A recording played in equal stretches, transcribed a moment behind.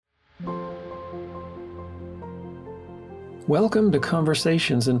Welcome to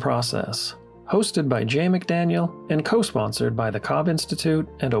Conversations in Process, hosted by Jay McDaniel and co-sponsored by the Cobb Institute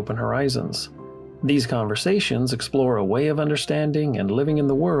and Open Horizons. These conversations explore a way of understanding and living in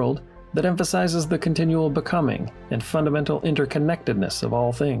the world that emphasizes the continual becoming and fundamental interconnectedness of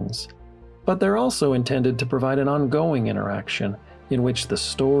all things. But they're also intended to provide an ongoing interaction in which the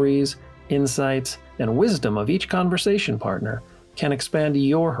stories, insights, and wisdom of each conversation partner can expand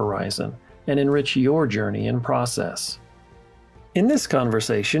your horizon and enrich your journey in process. In this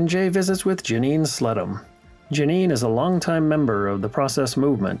conversation, Jay visits with Janine Sledham. Janine is a longtime member of the Process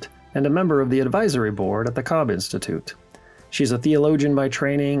Movement and a member of the advisory board at the Cobb Institute. She's a theologian by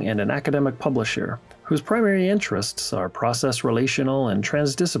training and an academic publisher whose primary interests are process-relational and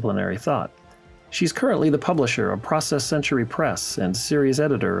transdisciplinary thought. She's currently the publisher of Process Century Press and series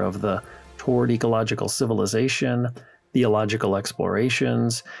editor of the Toward Ecological Civilization, Theological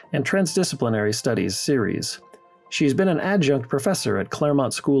Explorations, and Transdisciplinary Studies series. She's been an adjunct professor at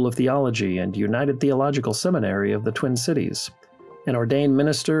Claremont School of Theology and United Theological Seminary of the Twin Cities. An ordained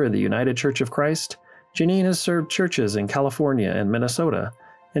minister in the United Church of Christ, Janine has served churches in California and Minnesota,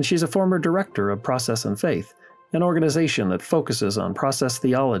 and she's a former director of Process and Faith, an organization that focuses on process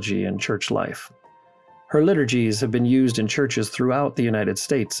theology and church life. Her liturgies have been used in churches throughout the United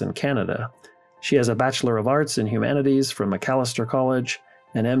States and Canada. She has a Bachelor of Arts in Humanities from Macalester College,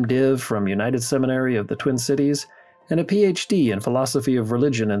 an MDiv from United Seminary of the Twin Cities, and a PhD in Philosophy of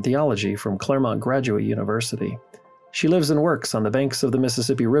Religion and Theology from Claremont Graduate University. She lives and works on the banks of the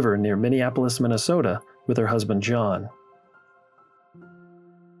Mississippi River near Minneapolis, Minnesota, with her husband, John.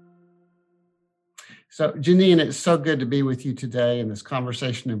 So, Janine, it's so good to be with you today in this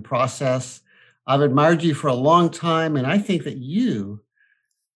conversation in process. I've admired you for a long time, and I think that you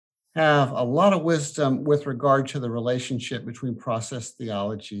have a lot of wisdom with regard to the relationship between process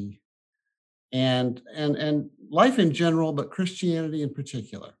theology and life in general, but Christianity in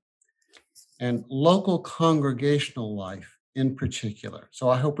particular, and local congregational life in particular. So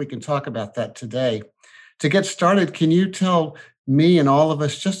I hope we can talk about that today. To get started, can you tell me and all of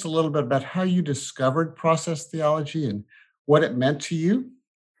us just a little bit about how you discovered process theology and what it meant to you?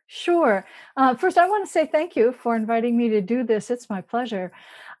 Sure. First, I want to say thank you for inviting me to do this. It's my pleasure.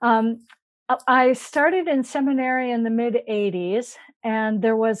 I started in seminary in the mid-'80s, and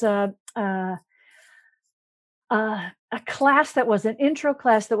there was a class that was an intro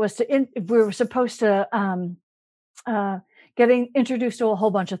class that was we were supposed to getting introduced to a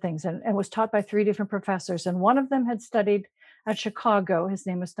whole bunch of things, and was taught by 3 different professors. And one of them had studied at Chicago. His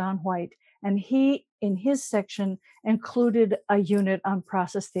name was Don White. And he, in his section, included a unit on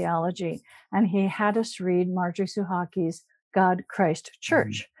process theology. And he had us read Marjorie Suhaki's God, Christ,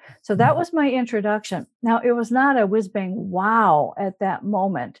 Church. So that was my introduction. Now, it was not a whiz-bang wow at that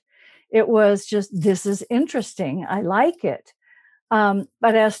moment. It was just, this is interesting. I like it. But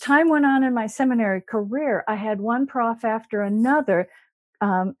as time went on in my seminary career, I had one prof after another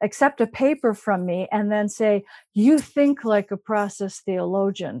accept a paper from me and then say, you think like a process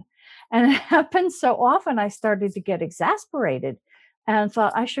theologian. And it happened so often, I started to get exasperated and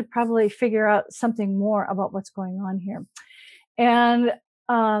thought I should probably figure out something more about what's going on here. And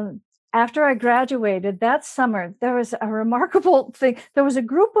after I graduated that summer, there was a remarkable thing. There was a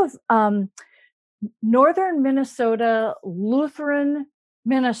group of northern Minnesota Lutheran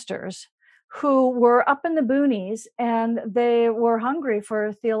ministers who were up in the boonies, and they were hungry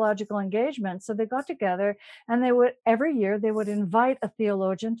for theological engagement. So they got together, and every year they would invite a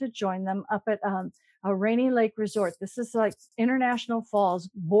theologian to join them up at a Rainy Lake resort. This is like International Falls,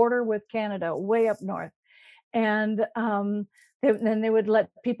 border with Canada, way up north. And then they would let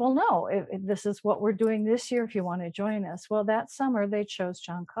people know, if this is what we're doing this year, if you want to join us. Well, that summer they chose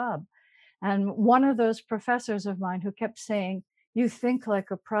John Cobb. And one of those professors of mine who kept saying, you think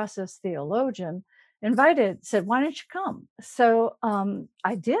like a process theologian, said, why don't you come? So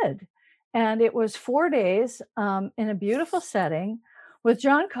I did. And it was 4 days in a beautiful setting with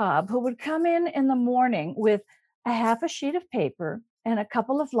John Cobb, who would come in the morning with a half a sheet of paper and a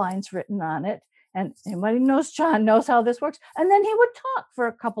couple of lines written on it. And anybody knows John knows how this works. And then he would talk for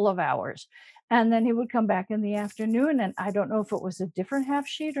a couple of hours. And then he would come back in the afternoon, and I don't know if it was a different half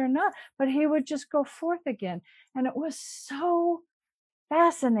sheet or not, but he would just go forth again. And it was so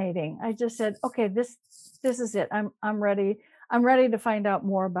fascinating. I just said, okay, this is it. I'm ready. I'm ready to find out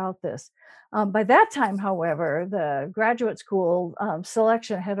more about this. By that time, however, the graduate school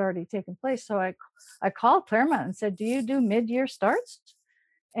selection had already taken place. So I called Claremont and said, do you do mid-year starts?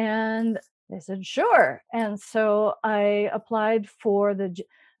 And they said, sure. And so I applied for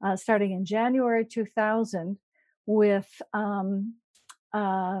starting in January 2000 with the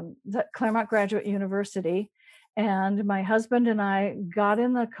Claremont Graduate University. And my husband and I got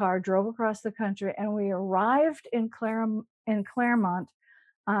in the car, drove across the country, and we arrived in Claremont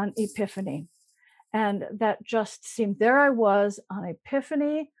on Epiphany. And that just seemed, there I was on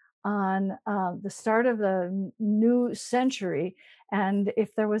Epiphany, on the start of the new century. And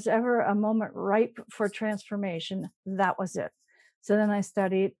if there was ever a moment ripe for transformation, that was it. So then I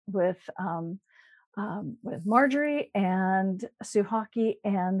studied with Marjorie and Sue Hockey,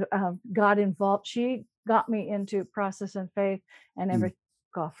 and got involved. She got me into Process and Faith, and everything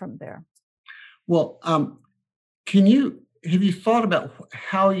took off from there. Well, have you thought about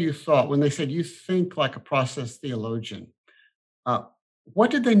how you thought when they said you think like a process theologian?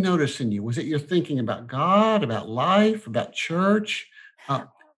 What did they notice in you? Was it your thinking about God, about life, about church?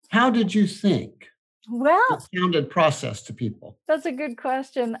 How did you think? Well, It sounded process to people. that's a good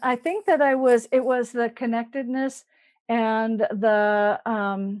question. I think that it was the connectedness and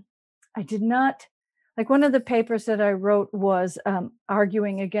I did not, like, one of the papers that I wrote was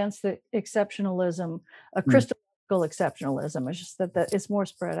arguing against the exceptionalism, a Christological exceptionalism. It's just that it's more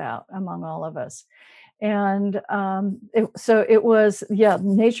spread out among all of us. And so it was,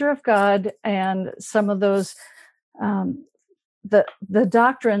 nature of God and some of those, the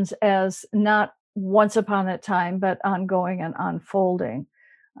doctrines as not once upon a time, but ongoing and unfolding.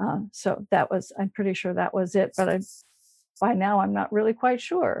 So I'm pretty sure that was it. But by now, I'm not really quite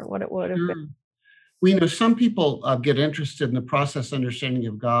sure what it would have been. We know some people get interested in the process understanding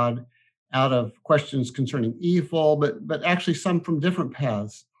of God out of questions concerning evil, but actually some from different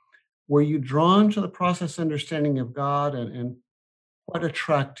paths. Were you drawn to the process understanding of God, and what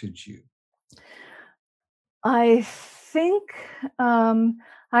attracted you? I think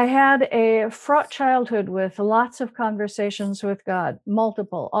I had a fraught childhood with lots of conversations with God,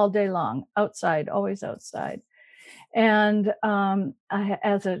 multiple, all day long, outside, always outside. And in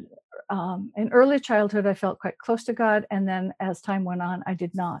early childhood, I felt quite close to God. And then as time went on, I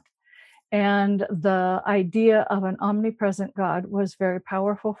did not. And the idea of an omnipresent God was very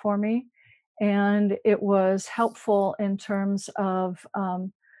powerful for me. And it was helpful in terms of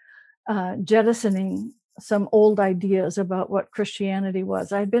jettisoning some old ideas about what Christianity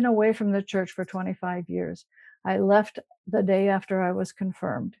was. I'd been away from the church for 25 years. I left the day after I was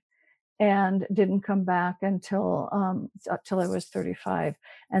confirmed and didn't come back until I was 35.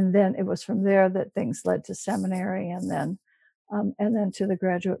 And then it was from there that things led to seminary, and then to the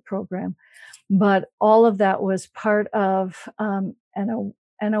graduate program. But all of that was part of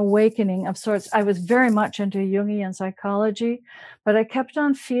an awakening of sorts. I was very much into Jungian psychology, but I kept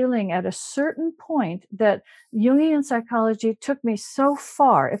on feeling at a certain point that Jungian psychology took me so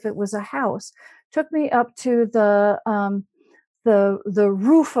far, if it was a house, took me up to the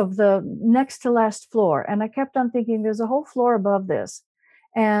roof of the next to last floor. And I kept on thinking, there's a whole floor above this.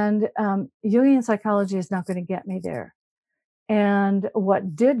 And Jungian psychology is not going to get me there. And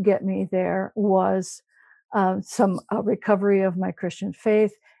what did get me there was some recovery of my Christian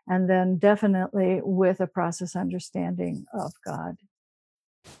faith, and then definitely with a process understanding of God.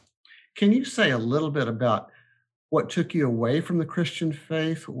 Can you say a little bit about what took you away from the Christian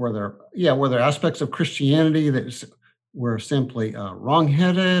faith? Were there aspects of Christianity that were simply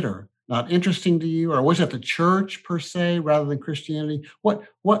wrongheaded or not interesting to you, or was it the church per se rather than Christianity?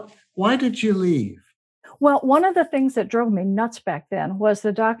 Why did you leave? Well, one of the things that drove me nuts back then was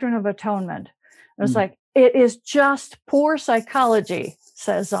the doctrine of atonement. It was like, it is just poor psychology,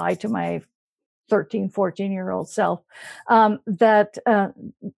 says I to my 13, 14-year-old self, that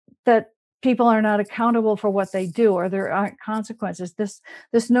people are not accountable for what they do, or there aren't consequences.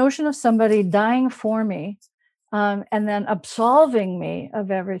 This notion of somebody dying for me and then absolving me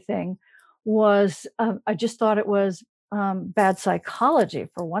of everything was, I just thought it was bad psychology,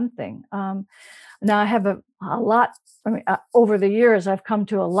 for one thing. Now I have a lot, over the years, I've come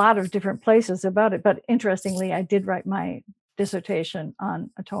to a lot of different places about it, but interestingly, I did write my dissertation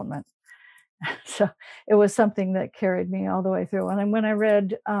on atonement. So it was something that carried me all the way through. And when I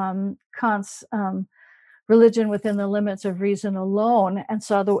read Kant's Religion Within the Limits of Reason Alone, and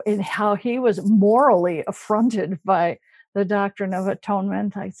saw how he was morally affronted by the doctrine of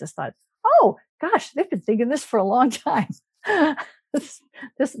atonement, I just thought, oh gosh, they've been thinking this for a long time.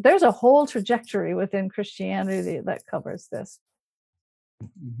 There's a whole trajectory within Christianity that covers this.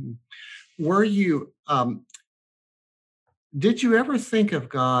 Mm-hmm. Did you ever think of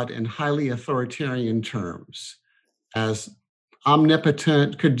God in highly authoritarian terms, as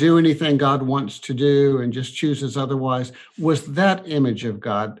omnipotent, could do anything God wants to do and just chooses otherwise? Was that image of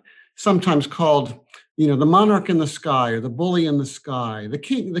God sometimes called, the monarch in the sky, or the bully in the sky, the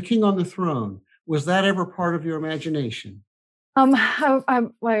king on the throne? Was that ever part of your imagination? I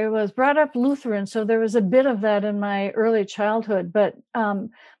was brought up Lutheran, so there was a bit of that in my early childhood. But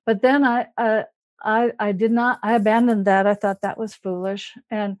then I did not. I abandoned that. I thought that was foolish,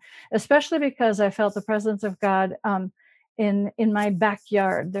 and especially because I felt the presence of God in my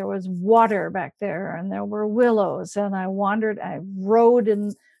backyard. There was water back there, and there were willows, and I wandered. I rode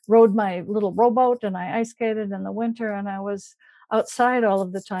my little rowboat, and I ice skated in the winter, and I was outside all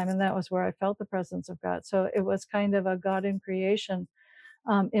of the time, and that was where I felt the presence of God. So it was kind of a God in creation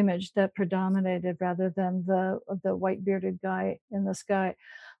image that predominated rather than the white bearded guy in the sky.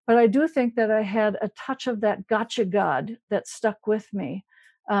 But I do think that I had a touch of that gotcha God that stuck with me.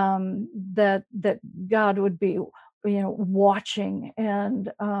 That God would be, watching,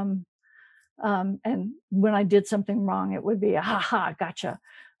 and when I did something wrong, it would be a ha ha gotcha.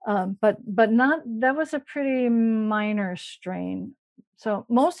 But not that was a pretty minor strain. So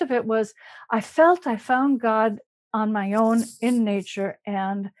most of it was I felt I found God on my own in nature,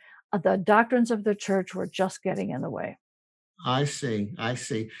 and the doctrines of the church were just getting in the way. I see. I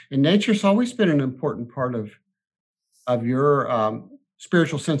see. And nature's always been an important part of your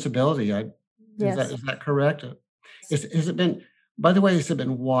spiritual sensibility. Yes. Is that correct? Has it been? By the way, has it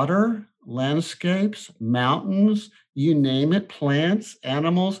been water, landscapes, mountains, you name it, plants,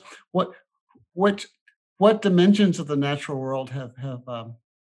 animals? What what what dimensions of the natural world have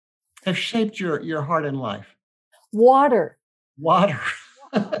shaped your heart and life? Water. Water.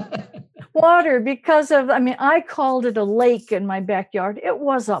 Water because of, I mean, I called it a lake in my backyard. It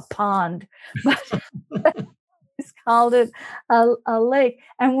was a pond, but called it a lake.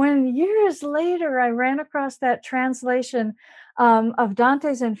 And when years later I ran across that translation of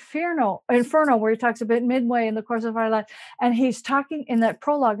Dante's Inferno, where he talks about midway in the course of our life, and he's talking in that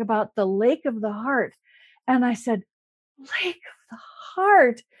prologue about the lake of the heart. And I said, lake of the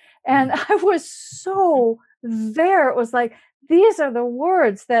heart. And I was so there. It was like, these are the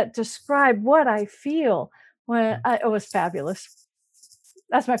words that describe what I feel it was fabulous.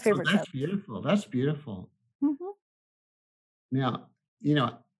 That's my Oh, favorite that's test. beautiful. That's beautiful. Mhm. Now,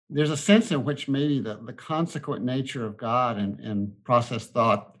 there's a sense in which maybe the consequent nature of God and process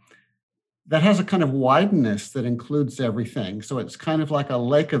thought that has a kind of wideness that includes everything. So it's kind of like a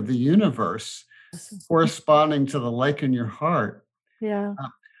lake of the universe corresponding to the lake in your heart. Yeah. Uh,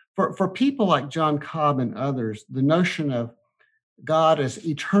 for people like John Cobb and others, the notion of God as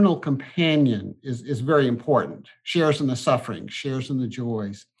eternal companion is very important, shares in the suffering, shares in the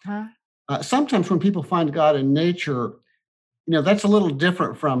joys. Huh? Sometimes when people find God in nature, that's a little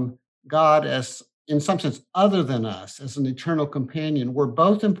different from God as, in some sense, other than us, as an eternal companion. Were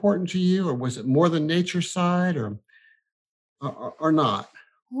both important to you, or was it more the nature side, or not?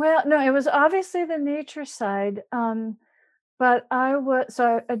 Well, no, it was obviously the nature side. But I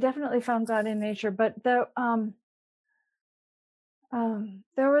definitely found God in nature, but there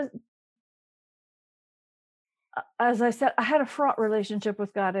was, as I said, I had a fraught relationship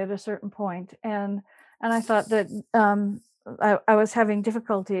with God at a certain point, and I thought that I was having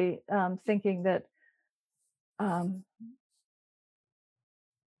difficulty thinking that um,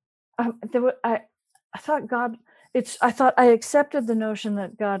 there were, I thought God. I thought I accepted the notion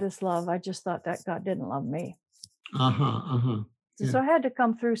that God is love. I just thought that God didn't love me. Uh-huh, uh-huh. So Yeah, I had to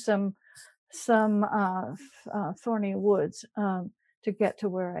come through some thorny woods to get to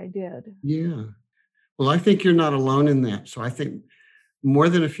where I did. yeah. Well, I think you're not alone in that. So I think more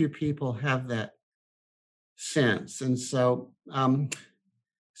than a few people have that sense. And so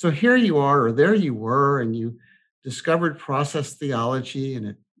here you are, or there you were, and you discovered process theology, and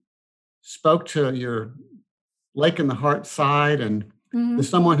it spoke to your lake in the heart side and the Hmm.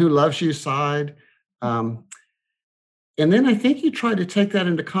 someone who loves you side. Um, and then I think you try to take that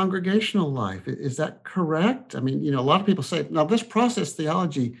into congregational life. Is that correct? I mean, a lot of people say, now this process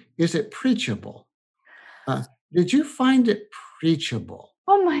theology, is it preachable? Uh, did you find it preachable?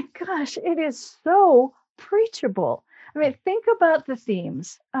 Oh my gosh, it is so preachable. I mean, think about the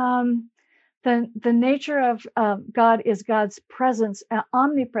themes. The nature of God is God's presence,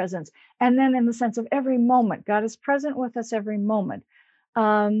 omnipresence, and then in the sense of every moment, God is present with us every moment.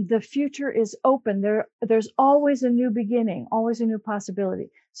 The future is open. There's always a new beginning, always a new possibility.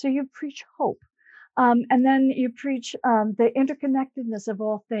 So you preach hope. And then you preach the interconnectedness of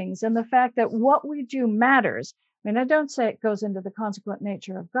all things and the fact that what we do matters. I mean, I don't say it goes into the consequent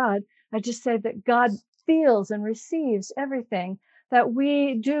nature of God. I just say that God feels and receives everything that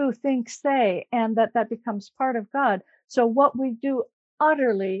we do, think, say, and that becomes part of God. So what we do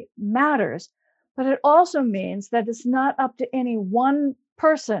utterly matters. But it also means that it's not up to any one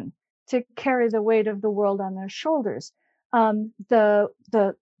person to carry the weight of the world on their shoulders. The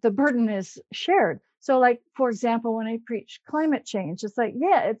burden is shared. So, like, for example, when I preach climate change, it's like,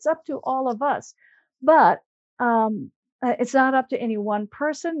 yeah, it's up to all of us, but it's not up to any one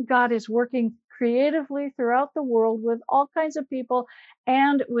person. God is working creatively throughout the world with all kinds of people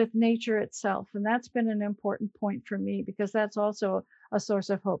and with nature itself. And that's been an important point for me, because that's also a source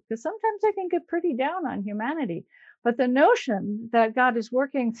of hope. Because sometimes I can get pretty down on humanity. But the notion that God is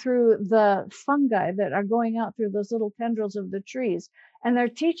working through the fungi that are going out through those little tendrils of the trees, and they're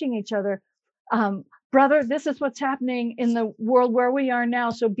teaching each other, brother, this is what's happening in the world where we are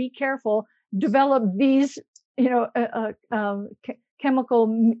now. So be careful, develop these,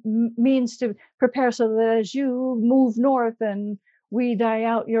 chemical means to prepare so that as you move north and we die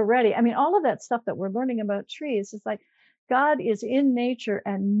out, you're ready. I mean, all of that stuff that we're learning about trees is like, God is in nature,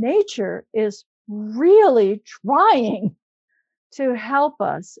 and nature is really trying to help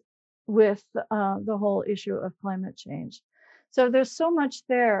us with the whole issue of climate change. So there's so much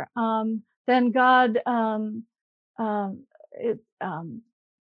there. Then God, it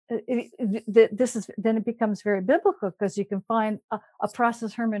becomes very biblical, because you can find a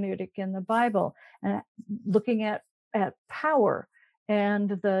process hermeneutic in the Bible, and looking at power and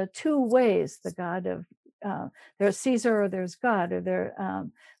the two ways, the God of there's Caesar or there's God, or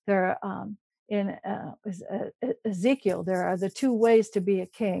in Ezekiel, there are the two ways to be a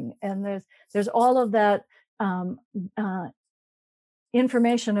king, and there's all of that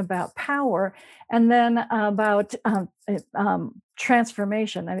information about power, and then about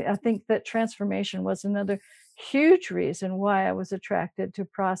transformation. I think that transformation was another huge reason why I was attracted to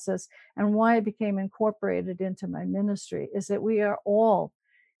process, and why it became incorporated into my ministry, is that we are all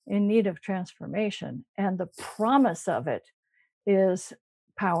in need of transformation, and the promise of it is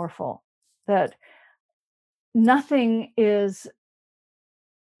powerful. That nothing is,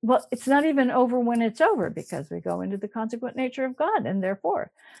 well, it's not even over when it's over, because we go into the consequent nature of God, and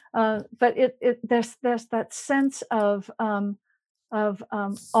therefore, but there's that sense of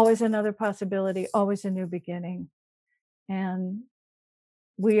always another possibility, always a new beginning, and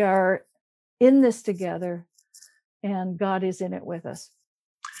we are in this together, and God is in it with us.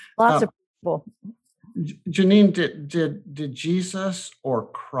 Lots of people. Janine, did Jesus or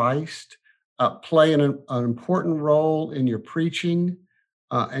Christ play an important role in your preaching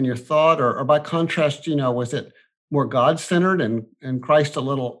and your thought, or by contrast, was it more God-centered and Christ a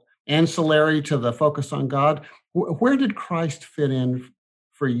little ancillary to the focus on God? Where did Christ fit in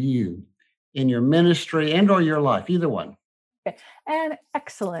for you in your ministry and or your life, either one? An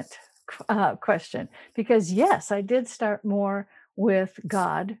excellent question, because yes, I did start more with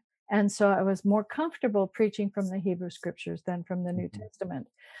God. And so I was more comfortable preaching from the Hebrew scriptures than from the New Testament.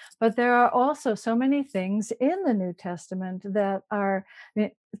 But there are also so many things in the New Testament that are,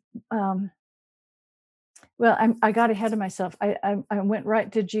 I got ahead of myself. I went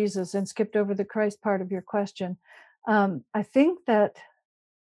right to Jesus and skipped over the Christ part of your question. I think that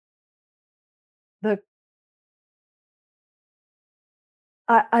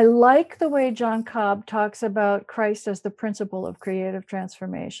I like the way John Cobb talks about Christ as the principle of creative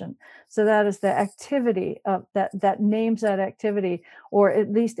transformation. So that is the activity of that names that activity, or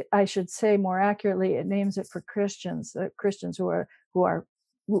at least I should say more accurately, it names it for Christians, Christians who are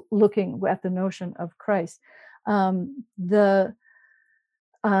looking at the notion of Christ. I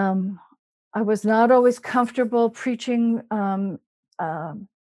was not always comfortable preaching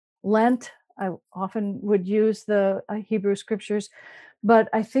Lent. I often would use the Hebrew scriptures. But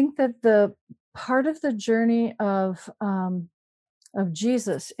I think that the part of the journey of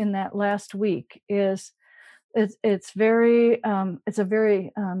Jesus in that last week is it's a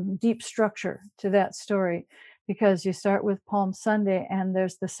very deep structure to that story, because you start with Palm Sunday, and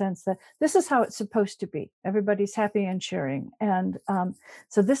there's the sense that this is how it's supposed to be. Everybody's happy and cheering, and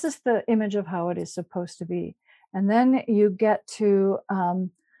so this is the image of how it is supposed to be. And then you get to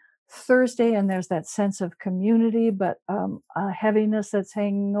Thursday, and there's that sense of community, but a heaviness that's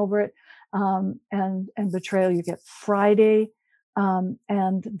hanging over it, and betrayal. You get Friday, and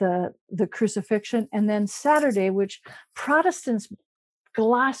the crucifixion, and then Saturday, which Protestants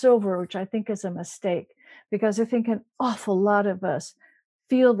gloss over, which I think is a mistake, because I think an awful lot of us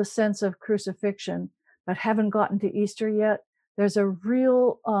feel the sense of crucifixion, but haven't gotten to Easter yet. There's a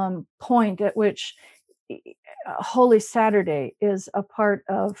real point at which Holy Saturday is a part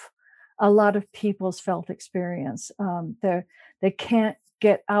of a lot of people's felt experience. They can't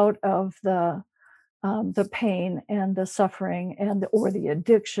get out of the pain and the suffering or the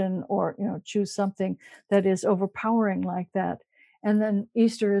addiction, or choose something that is overpowering like that. And then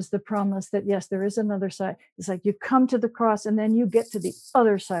Easter is the promise that yes, there is another side. It's like you come to the cross, and then you get to the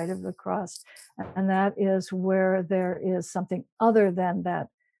other side of the cross, and that is where there is something other than that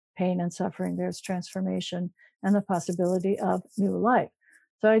pain and suffering, there's transformation and the possibility of new life.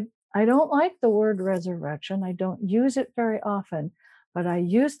 So I don't like the word resurrection. I don't use it very often, but I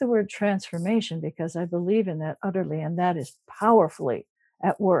use the word transformation because I believe in that utterly, and that is powerfully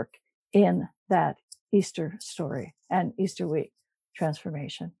at work in that Easter story and Easter week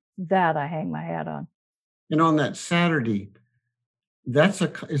transformation. That I hang my hat on. And on that Saturday, is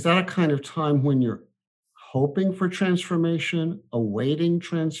that a kind of time when you're hoping for transformation, awaiting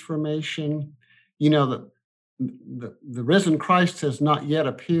transformation? You know, the risen Christ has not yet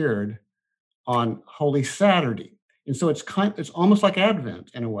appeared on Holy Saturday. And so it's almost like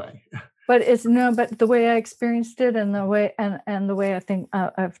Advent in a way. But but the way I experienced it, and the way I think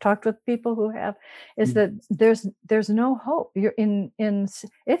I've talked with people who have, is that there's no hope. You're in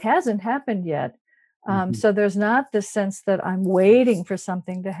it hasn't happened yet. Mhm. So there's not this sense that I'm waiting for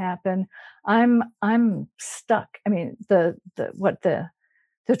something to happen. I'm stuck. I mean, the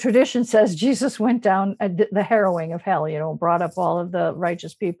tradition says Jesus went down the harrowing of hell, brought up all of the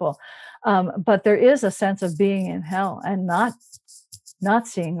righteous people. But there is a sense of being in hell and not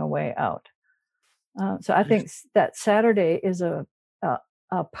seeing a way out. So I think that Saturday is a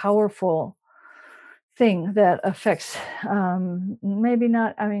powerful thing that affects maybe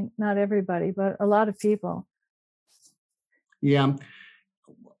not, I mean, not everybody, but a lot of people. Yeah.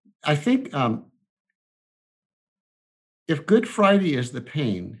 I think if Good Friday is the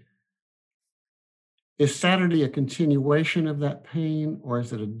pain, is Saturday a continuation of that pain, or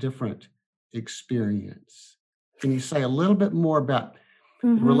is it a different experience? Can you say a little bit more about the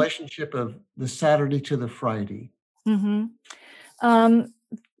Mm-hmm. relationship of the Saturday to the Friday? Mm-hmm.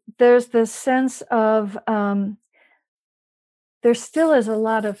 There's this sense of there still is a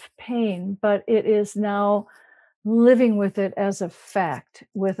lot of pain, but it is now living with it as a fact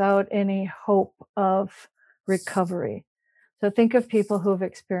without any hope of recovery. So think of people who have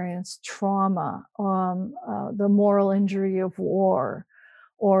experienced trauma, the moral injury of war,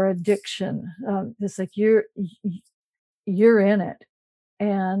 or addiction. It's like you're in it,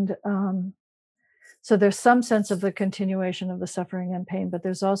 and so there's some sense of the continuation of the suffering and pain, but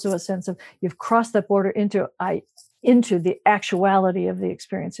there's also a sense of you've crossed that border into the actuality of the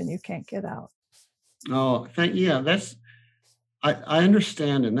experience, and you can't get out. Oh, that's I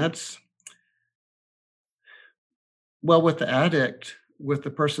understand, and that's well, with the addict, with the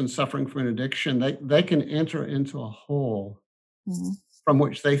person suffering from an addiction, they can enter into a hole Mm-hmm. from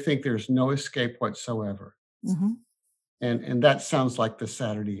which they think there's no escape whatsoever. Mm-hmm. And that sounds like the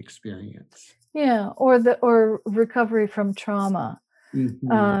Saturday experience. Yeah, or recovery from trauma.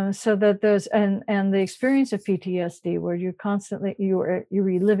 Mhm. So that there's and the experience of PTSD, where you're constantly you're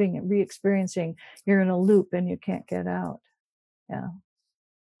reliving and re-experiencing, you're in a loop and you can't get out. Yeah.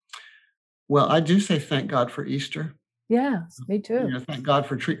 Well, I do say thank God for Easter. Yeah, me too. Thank God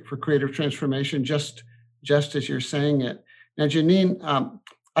for creative transformation, just as you're saying it. Now, Janine,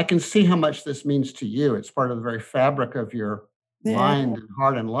 I can see how much this means to you. It's part of the very fabric of your Yeah. mind and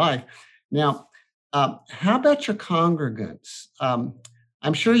heart and life. Now, how about your congregants?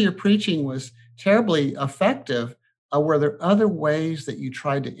 I'm sure your preaching was terribly effective. Were there other ways that you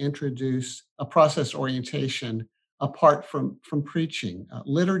tried to introduce a process orientation apart from preaching?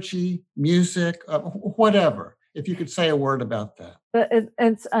 Liturgy, music, whatever. If you could say a word about that. But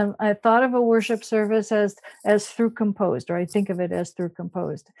it's I thought of a worship service as through composed, or I think of it as through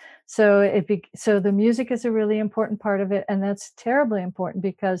composed. So so the music is a really important part of it, and that's terribly important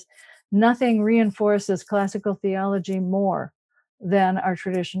because nothing reinforces classical theology more than our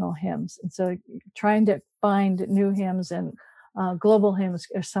traditional hymns. And so trying to find new hymns and global hymns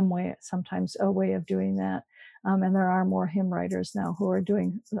is sometimes a way of doing that. And there are more hymn writers now who are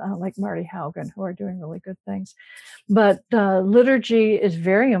doing, like Marty Haugen, who are doing really good things. But liturgy is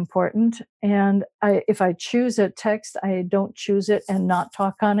very important. And if I choose a text, I don't choose it and not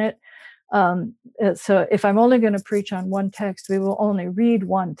talk on it. So if I'm only going to preach on one text, we will only read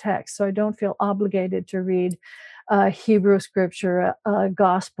one text. So I don't feel obligated to read Hebrew scripture, a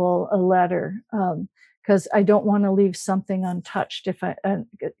gospel, a letter, because I don't want to leave something untouched.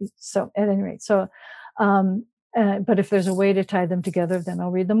 So at any rate, but if there's a way to tie them together, then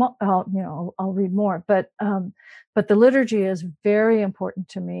I'll read them. I'll read more. But the liturgy is very important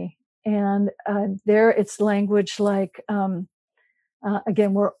to me, and there it's language like.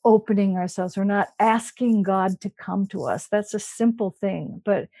 Again, we're opening ourselves. We're not asking God to come to us. That's a simple thing,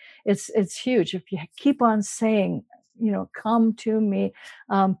 but it's huge. If you keep on saying, come to me,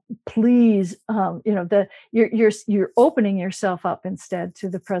 please, you're opening yourself up instead to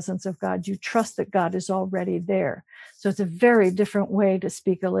the presence of God. You trust that God is already there. So it's a very different way to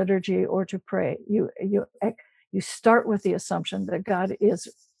speak a liturgy or to pray. You start with the assumption that God is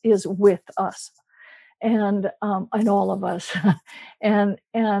with us, and all of us, and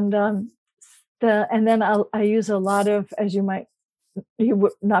then I use a lot of, as you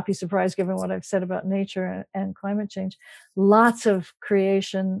would not be surprised given what I've said about nature and climate change, lots of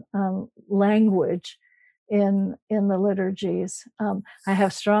creation language in the liturgies. I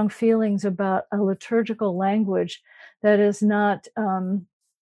have strong feelings about a liturgical language that is not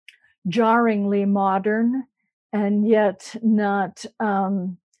jarringly modern and yet not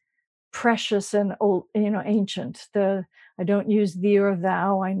precious and old, ancient. I don't use thee or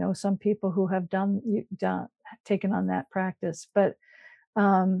thou. I know some people who have taken on that practice, but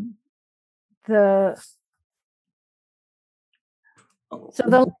the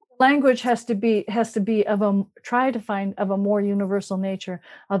language has to be try to find of a more universal nature.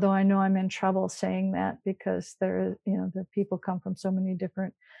 Although I know I'm in trouble saying that because the people come from so many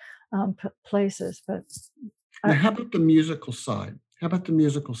different places. But now, how about the musical side?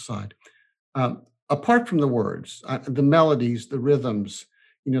 Apart from the words, the melodies, the rhythms,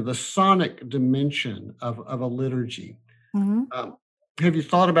 the sonic dimension of a liturgy. Mm-hmm. Have you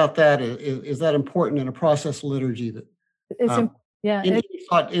thought about that? Is that important in a process liturgy? Any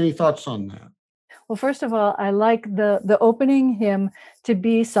thoughts on that? Well, first of all, I like the opening hymn to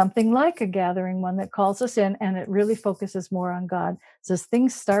be something like a gathering one that calls us in, and it really focuses more on God. It says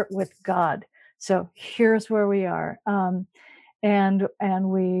things start with God. So here's where we are. And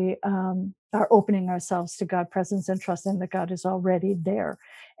we are opening ourselves to God's presence and trusting that God is already there,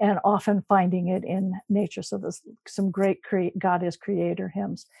 and often finding it in nature. So there's some great God is creator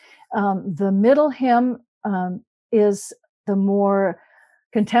hymns. The middle hymn is the more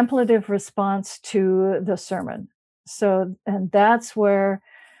contemplative response to the sermon. So, and that's where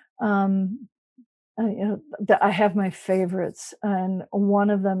I have my favorites, and one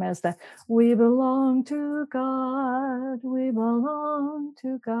of them is that we belong to God, we belong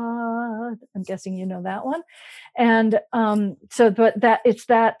to God. I'm guessing you know that one. And but that it's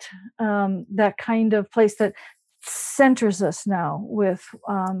that kind of place that centers us now with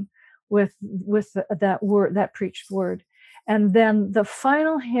that word, that preached word. And then the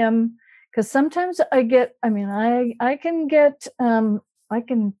final hymn, because sometimes I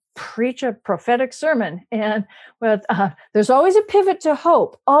can preach a prophetic sermon, and there's always a pivot to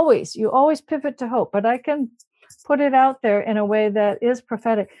hope. You always pivot to hope, but I can put it out there in a way that is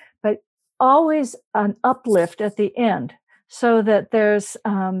prophetic, but always an uplift at the end, so that there's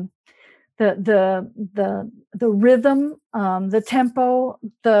the rhythm, the tempo,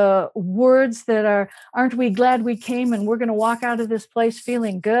 the words that aren't we glad we came and we're going to walk out of this place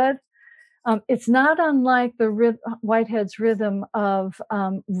feeling good. It's not unlike the Whitehead's rhythm of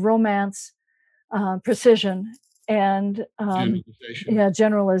romance, precision, and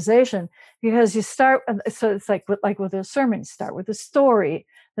generalization. Because you start, so it's like with a sermon, you start with a story.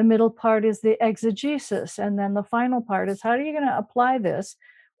 The middle part is the exegesis, and then the final part is how are you going to apply this,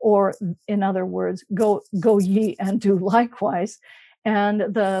 or in other words, go ye and do likewise. And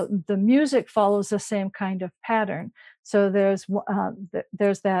the music follows the same kind of pattern. So there's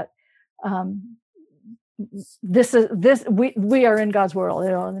that. We are in God's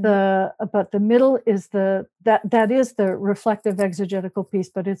world, but the middle is that is the reflective exegetical piece,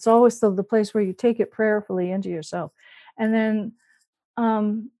 but it's always the place where you take it prayerfully into yourself, and then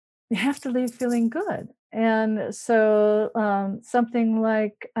you have to leave feeling good. And so something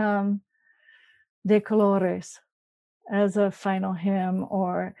like De Colores as a final hymn,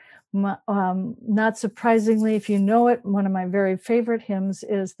 or not surprisingly, if you know it, one of my very favorite hymns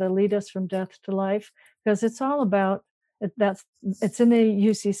is the Lead Us from Death to Life, because it's all about it. It's in the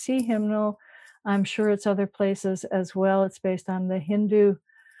UCC hymnal. I'm sure it's other places as well. It's based on the Hindu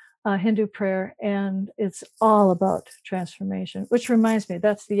prayer, and it's all about transformation. Which reminds me,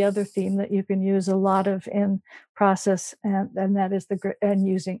 that's the other theme that you can use a lot of in process, and that is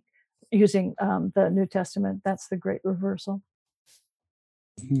using the New Testament. That's the great reversal.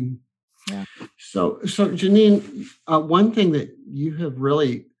 Mm-hmm. Yeah. So Janine, one thing that you have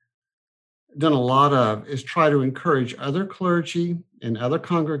really done a lot of is try to encourage other clergy and other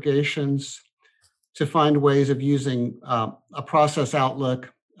congregations to find ways of using a process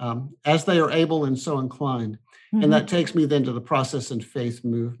outlook as they are able and so inclined. Mm-hmm. And that takes me then to the process and faith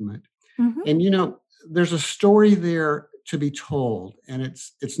movement. Mm-hmm. And there's a story there to be told, and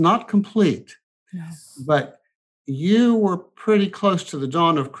it's not complete, but you were pretty close to the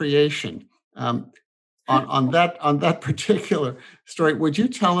dawn of creation on that particular story. Would you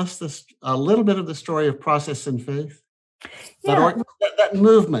tell us a little bit of the story of process and faith? Yeah. That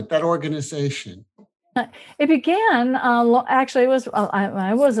movement, that organization. It began. Actually,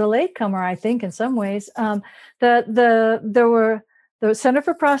 I was a latecomer, I think, in some ways. There the Center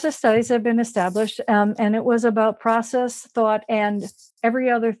for Process Studies had been established, and it was about process, thought, and every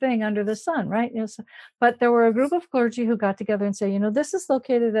other thing under the sun, right? But there were a group of clergy who got together and said, this is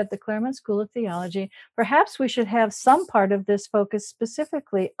located at the Claremont School of Theology. Perhaps we should have some part of this focus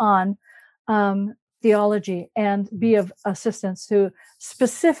specifically on theology and be of assistance to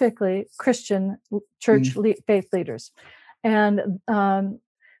specifically Christian church faith leaders. And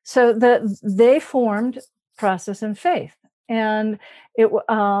so they formed Process and Faith. And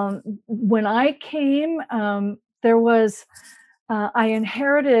when I came, there was, I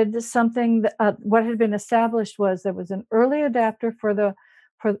inherited something that, what had been established was there was an early adapter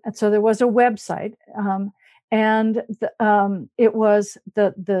so there was a website, and it was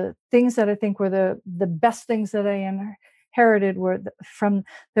the things that I think were the best things that I inherited were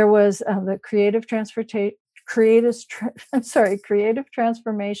there was the Creative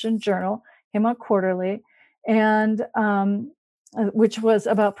Transformation Journal, came out quarterly, and which was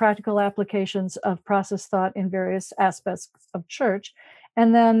about practical applications of process thought in various aspects of church,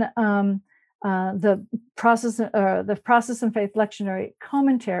 and then the Process and Faith lectionary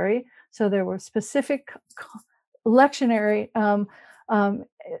commentary. So there were specific lectionary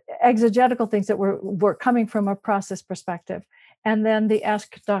exegetical things that were coming from a process perspective. And then the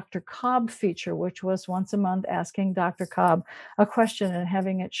Ask Dr. Cobb feature, which was once a month asking Dr. Cobb a question and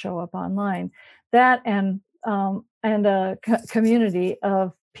having it show up online. That and a community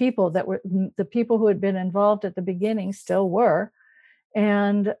of people that were the people who had been involved at the beginning still were.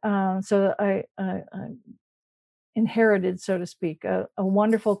 And so I inherited, so to speak, a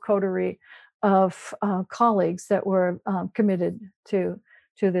wonderful coterie of colleagues that were committed to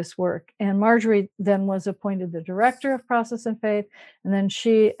this work. And Marjorie then was appointed the director of Process and Faith. And then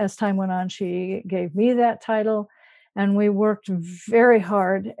she, as time went on, she gave me that title. And we worked very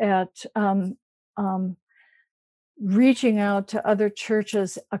hard at reaching out to other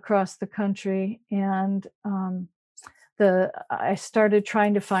churches across the country. And I started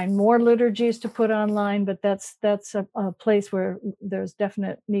trying to find more liturgies to put online, but that's a place where there's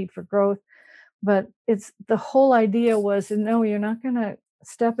definite need for growth. But the whole idea was, no, you're not going to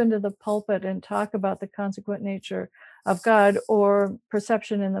step into the pulpit and talk about the consequent nature of God or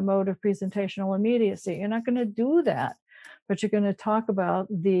perception in the mode of presentational immediacy. You're not going to do that, but you're going to talk about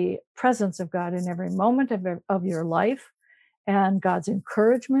the presence of God in every moment of your life and God's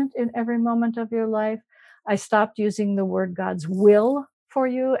encouragement in every moment of your life. I stopped using the word God's will for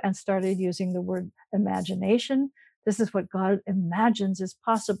you and started using the word imagination. This is what God imagines is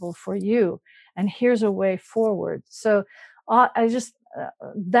possible for you. And here's a way forward. So I just,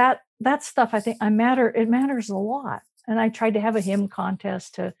 that stuff, I think it matters a lot. And I tried to have a hymn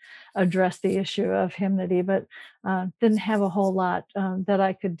contest to address the issue of hymnody, but didn't have a whole lot that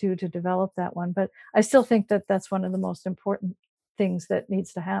I could do to develop that one. But I still think that that's one of the most important things that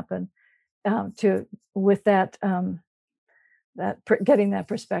needs to happen with that, getting that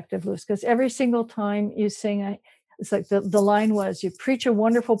perspective loose. Because every single time you sing, it's like the line was, you preach a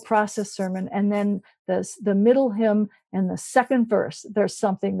wonderful process sermon, and then the middle hymn and the second verse, there's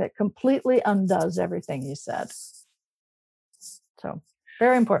something that completely undoes everything you said. So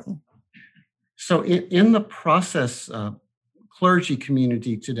very important. So in the process clergy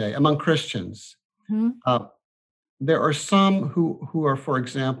community today, among Christians, mm-hmm. There are some who are, for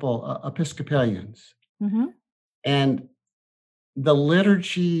example, Episcopalians. Mm-hmm. And the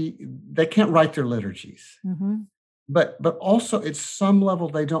liturgy, they can't write their liturgies. Mm-hmm. But also at some level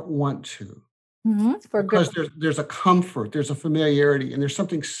they don't want to. Mm-hmm. Because there's a comfort, there's a familiarity, and there's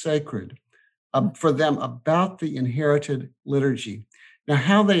something sacred for them about the inherited liturgy. Now,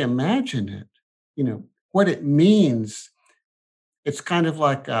 how they imagine it, what it means, it's kind of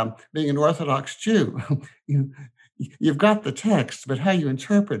like being an Orthodox Jew. You've got the text, but how you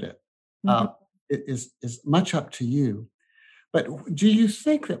interpret it is much up to you. But do you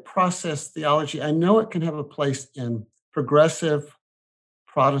think that process theology, I know it can have a place in progressive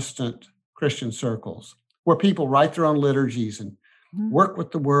Protestant Christian circles where people write their own liturgies and work with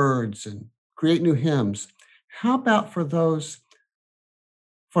the words and create new hymns. How about for those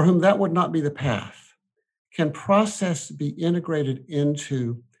for whom that would not be the path? Can process be integrated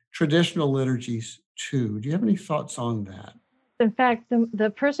into traditional liturgies too? Do you have any thoughts on that? In fact, the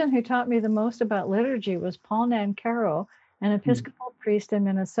person who taught me the most about liturgy was Paul Nancaro, an Episcopal priest in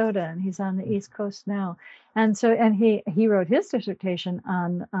Minnesota, and he's on the East Coast now. And he wrote his dissertation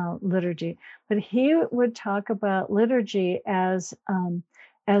on liturgy, but he would talk about liturgy as an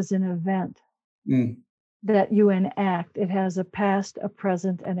event that you enact. It has a past, a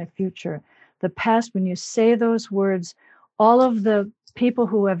present, and a future. The past, when you say those words, all of the people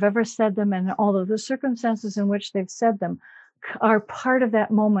who have ever said them and all of the circumstances in which they've said them are part of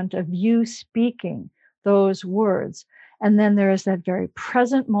that moment of you speaking those words. And then there is that very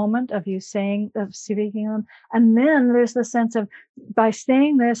present moment of you speaking them. And then there's the sense of, by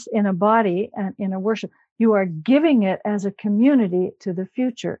saying this in a body and in a worship, you are giving it as a community to the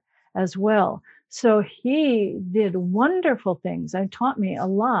future as well. So he did wonderful things and taught me a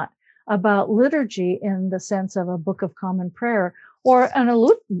lot about liturgy in the sense of a Book of Common Prayer.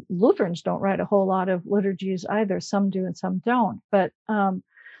 Lutherans don't write a whole lot of liturgies either. Some do and some don't. But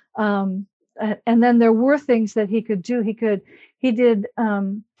and then there were things that he could do.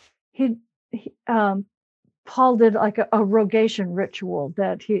 Paul did like a rogation ritual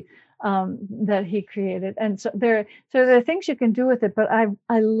that he created, and so there are things you can do with it. But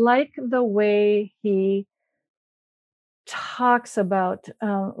I like the way he talks about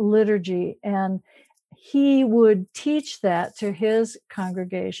liturgy, and he would teach that to his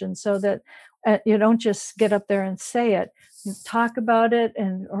congregation so that you don't just get up there and say it. You talk about it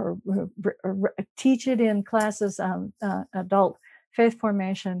or teach it in classes on adult faith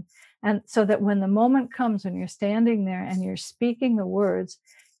formation, and so that when the moment comes when you're standing there and you're speaking the words,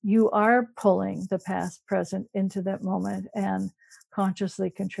 you are pulling the past, present into that moment and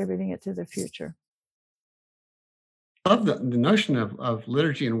consciously contributing it to the future. I love the notion of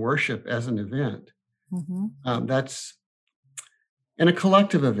liturgy and worship as an event. Mm-hmm. That's in a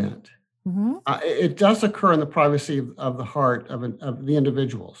collective event. Mm-hmm. It does occur in the privacy of the heart of the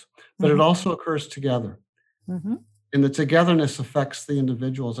individuals, but Mm-hmm. it also occurs together. Mm-hmm. And the togetherness affects the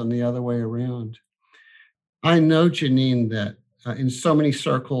individuals and the other way around. I know, Janine, that in so many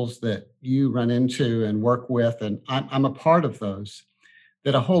circles that you run into and work with, and I'm a part of those,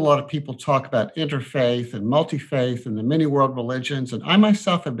 that a whole lot of people talk about interfaith and multi-faith and the many world religions. And I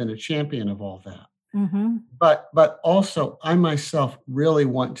myself have been a champion of all that. Mm-hmm. But also, I myself really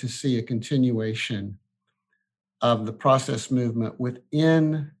want to see a continuation of the process movement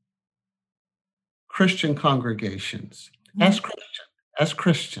within Christian congregations, as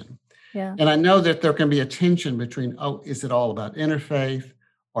Christian. Yeah. And I know that there can be a tension between, is it all about interfaith?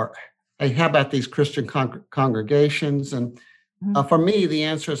 Or, hey, how about these Christian congregations? And for me, the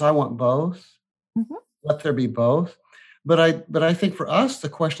answer is I want both. Mm-hmm. Let there be both. But I think for us, the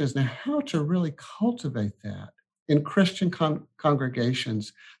question is now how to really cultivate that in Christian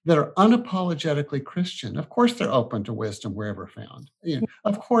congregations that are unapologetically Christian. Of course, they're open to wisdom wherever found.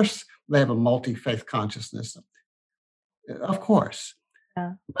 Of course, they have a multi-faith consciousness. Of course.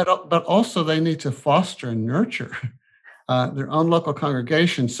 Yeah. But also they need to foster and nurture their own local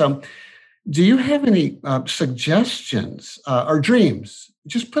congregations. So do you have any suggestions or dreams?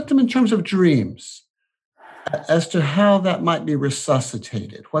 Just put them in terms of dreams as to how that might be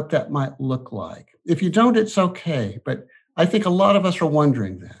resuscitated, what that might look like. If you don't, it's okay. But I think a lot of us are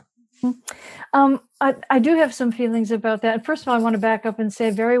wondering that. I do have some feelings about that. First of all, I want to back up and say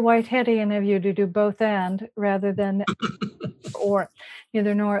very Whiteheadian of you to do both and rather than or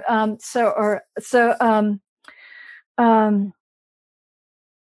neither nor.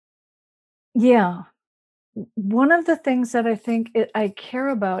 Yeah. One of the things that I think I care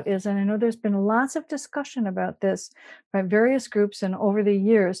about is, and I know there's been lots of discussion about this by various groups and over the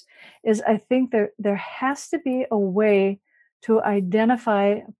years, is I think there has to be a way to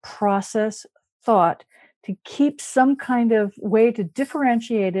identify process thought, to keep some kind of way to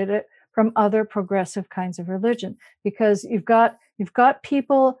differentiate it from other progressive kinds of religion, because you've got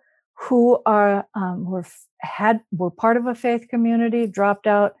people who are were part of a faith community, dropped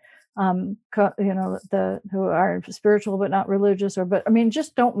out, who are spiritual but not religious,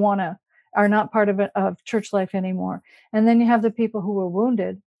 just are not part of church life anymore. And then you have the people who were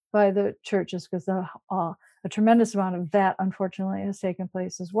wounded by the churches, because a tremendous amount of that, unfortunately, has taken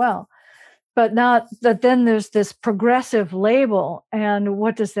place as well. But not that then there's this progressive label, and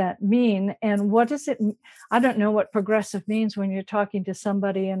what does that mean? And what does it? I don't know what progressive means when you're talking to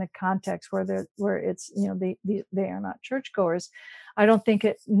somebody in a context where it's they are not churchgoers. I don't think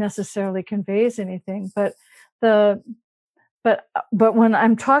it necessarily conveys anything. But when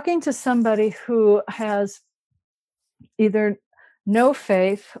I'm talking to somebody who has either no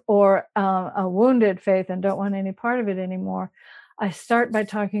faith or a wounded faith and don't want any part of it anymore, I start by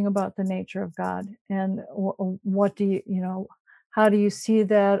talking about the nature of God and what do you, how do you see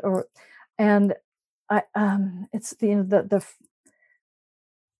that?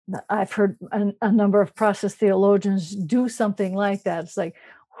 I've heard a number of process theologians do something like that. It's like,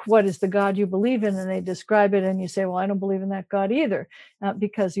 what is the God you believe in? And they describe it, and you say, well, I don't believe in that God either,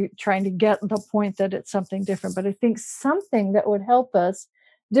 because you're trying to get the point that it's something different. But I think something that would help us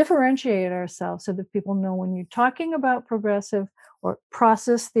differentiate ourselves so that people know when you're talking about progressive or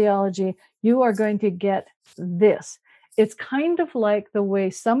process theology, you are going to get this. it's kind of like the way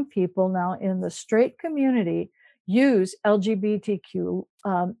some people now in the straight community use LGBTQ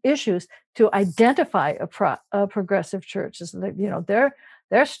issues to identify a progressive church. Is that,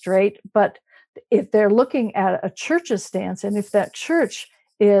 they're straight, but if they're looking at a church's stance, and if that church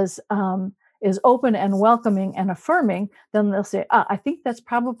is open and welcoming and affirming, then they'll say, I think that's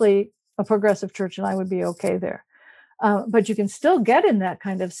probably a progressive church, and I would be okay there. But you can still get in that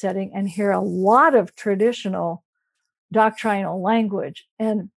kind of setting and hear a lot of traditional doctrinal language.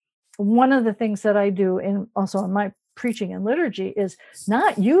 And one of the things that I do also in my preaching and liturgy is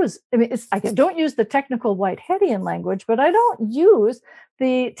not use, I don't use the technical Whiteheadian language, but I don't use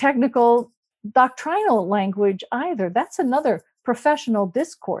the technical doctrinal language either. That's another professional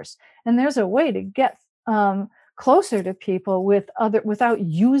discourse. And there's a way to get closer to people without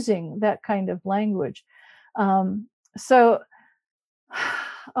using that kind of language. So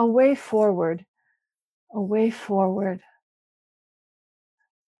a way forward.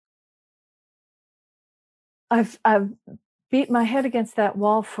 I've beat my head against that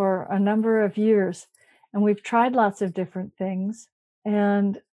wall for a number of years, and we've tried lots of different things.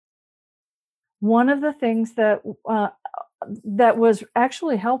 And one of the things that was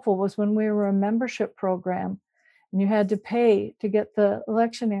actually helpful was when we were a membership program, and you had to pay to get the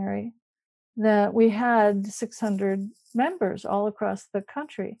lectionary, that we had 600 members all across the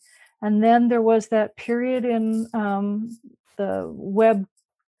country. And then there was that period in the web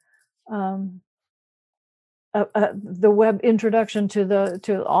introduction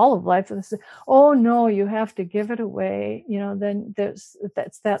to all of life. Oh no, you have to give it away. Then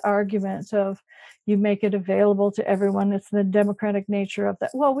that's that argument of you make it available to everyone. It's the democratic nature of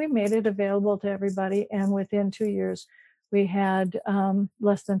that. Well, we made it available to everybody, and within 2 years, we had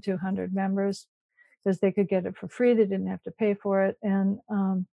less than 200 members because they could get it for free. They didn't have to pay for it, and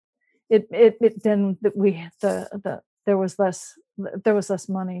there was less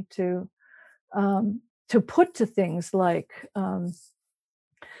money to put to things like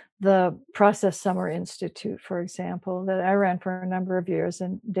the Process Summer Institute, for example, that I ran for a number of years,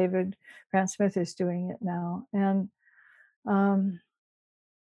 and David Grant Smith is doing it now. And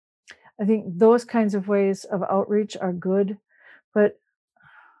I think those kinds of ways of outreach are good. But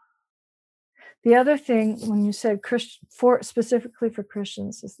the other thing, when you said specifically for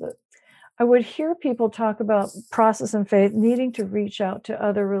Christians, is that I would hear people talk about process and faith needing to reach out to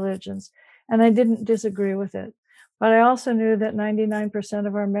other religions. And I didn't disagree with it. But I also knew that 99%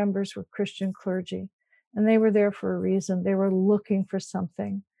 of our members were Christian clergy, and they were there for a reason. They were looking for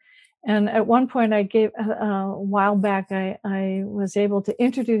something. And at one point a while back, I was able to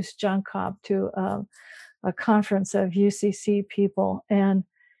introduce John Cobb to a conference of UCC people. And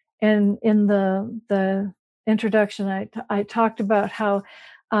in the introduction, I talked about how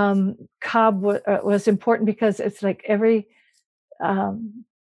Cobb was important because it's like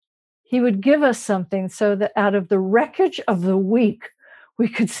he would give us something so that out of the wreckage of the week, we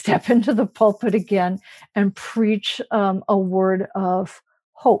could step into the pulpit again and preach a word of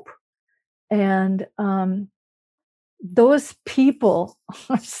hope. And those people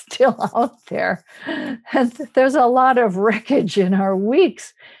are still out there. And there's a lot of wreckage in our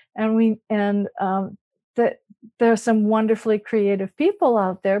weeks. And there are some wonderfully creative people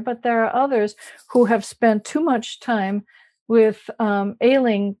out there, but there are others who have spent too much time with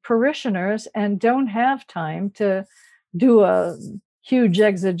ailing parishioners and don't have time to do a huge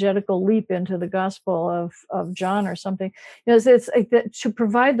exegetical leap into the Gospel of John or something. It's like that, to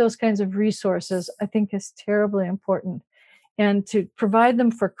provide those kinds of resources, I think, is terribly important. And to provide them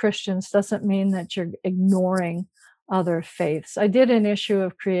for Christians doesn't mean that you're ignoring other faiths. I did an issue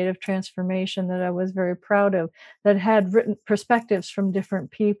of Creative Transformation that I was very proud of, that had written perspectives from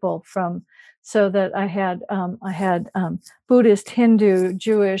different people, so that I had Buddhist, Hindu,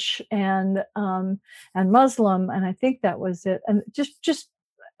 Jewish, and Muslim, and I think that was it. And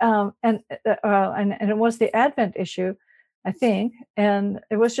and it was the Advent issue, I think, and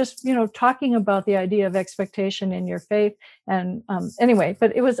it was just talking about the idea of expectation in your faith. And anyway,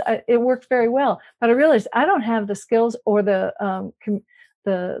 but it worked very well. But I realized I don't have the skills or the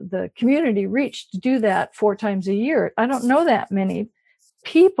community reach to do that 4 times a year. I don't know that many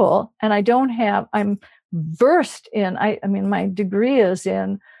people, and I'm versed in, I mean, my degree is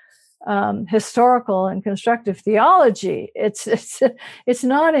in historical and constructive theology. It's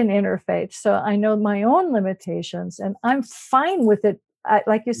not an interfaith. So I know my own limitations, and I'm fine with it.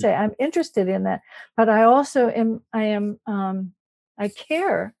 Like you say, I'm interested in that, but I also I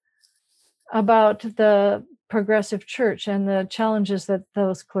care about the progressive church and the challenges that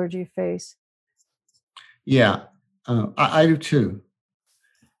those clergy face. Yeah, I do too.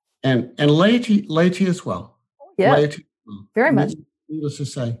 And laity as well. Yeah. very much. Needless to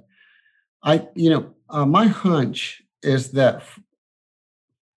say, my hunch is that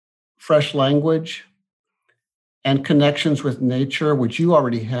fresh language and connections with nature, which you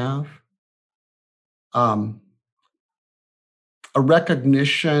already have, a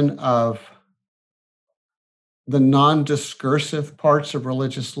recognition of the non-discursive parts of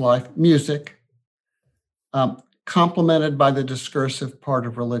religious life, music, complemented by the discursive part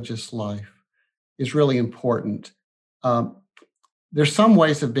of religious life, is really important. There's some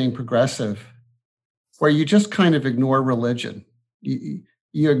ways of being progressive where you just kind of ignore religion. You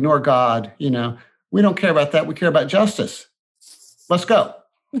ignore God, We don't care about that. We care about justice. Let's go.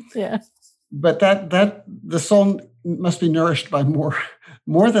 Yeah. But that the soul must be nourished by more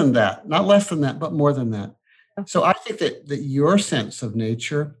than that, not less than that, but more than that. So I think that your sense of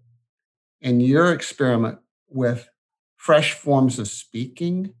nature and your experiment with fresh forms of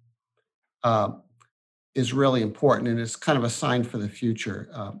speaking is really important, and it's kind of a sign for the future,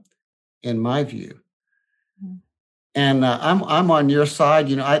 in my view. And I'm on your side.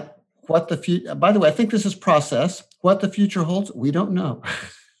 What the future. By the way, I think this is process. What the future holds, we don't know.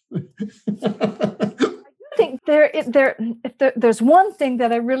 I think there's one thing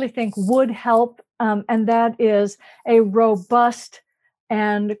that I really think would help, and that is a robust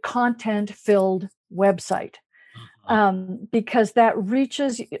and content-filled website, because that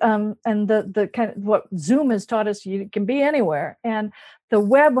reaches and the kind of what Zoom has taught us, you can be anywhere, and the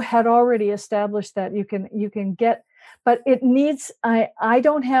web had already established that you can get, but it needs. I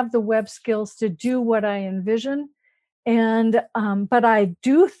don't have the web skills to do what I envision. And but I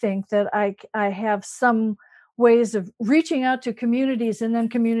do think that I have some ways of reaching out to communities and then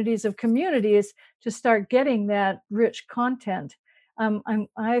communities of communities to start getting that rich content.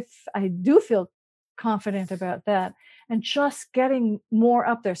 I do feel confident about that, and just getting more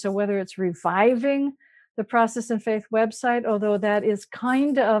up there. So whether it's reviving the Process and Faith website, although that is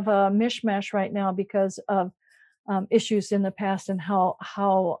kind of a mishmash right now because of issues in the past and how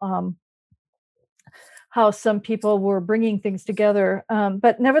some people were bringing things together.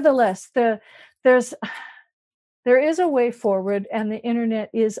 But nevertheless, there is a way forward, and the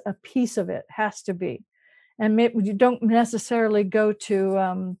internet is a piece of it, has to be. And maybe you don't necessarily go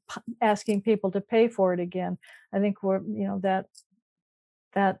to asking people to pay for it again. I think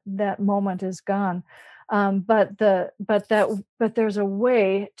that moment is gone. But there's a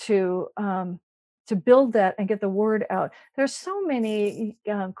way to build that and get the word out. There's so many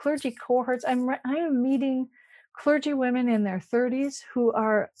clergy cohorts. I am meeting clergy women in their 30s who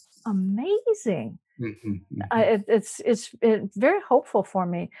are amazing. It's very hopeful for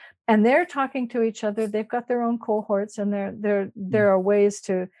me, and they're talking to each other. They've got their own cohorts, and there are ways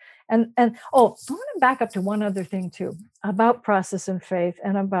to. And I want to back up to one other thing too about Process and Faith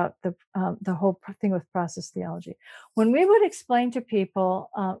and about the whole thing with process theology. When we would explain to people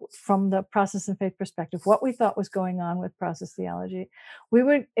from the Process and Faith perspective what we thought was going on with process theology, we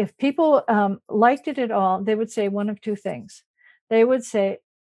would, if people liked it at all, they would say one of two things. They would say,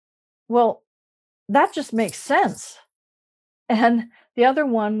 "Well, that just makes sense," and the other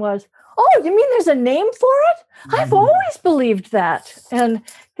one was, "Oh, you mean there's a name for it? I've always believed that," and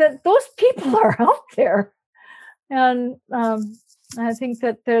that those people are out there. And I think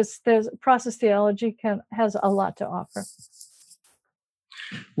that there's process theology has a lot to offer.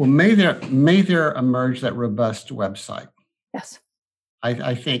 Well, may there emerge that robust website. Yes,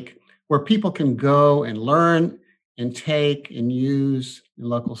 I think where people can go and learn and take and use in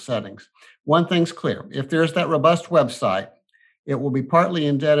local settings. One thing's clear: if there's that robust website, it will be partly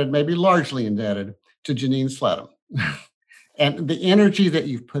indebted, maybe largely indebted, to Janine Sledham. And the energy that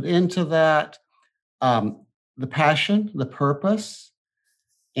you've put into that, the passion, the purpose.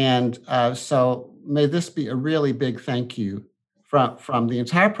 And so may this be a really big thank you from the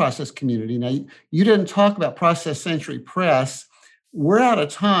entire Process community. Now, you didn't talk about Process Century Press. We're out of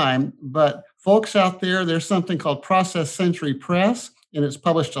time, but folks out there, there's something called Process Century Press, and it's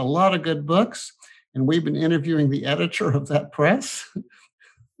published a lot of good books. And we've been interviewing the editor of that press,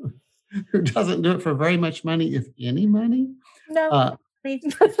 who doesn't do it for very much money, if any money. no,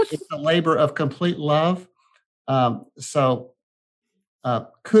 It's a labor of complete love. So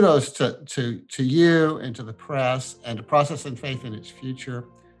kudos to you and to the press and to Process and Faith in its future.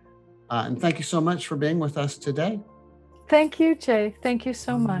 And thank you so much for being with us today. Thank you, Jay. Thank you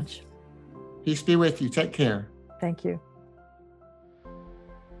so much. Peace be with you. Take care. Thank you.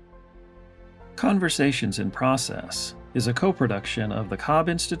 Conversations in Process is a co-production of the Cobb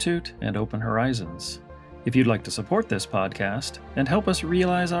Institute and Open Horizons. If you'd like to support this podcast and help us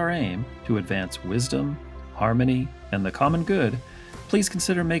realize our aim to advance wisdom, harmony, and the common good, please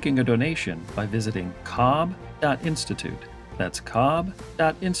consider making a donation by visiting cobb.institute. That's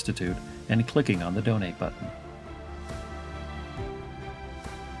cobb.institute and clicking on the donate button.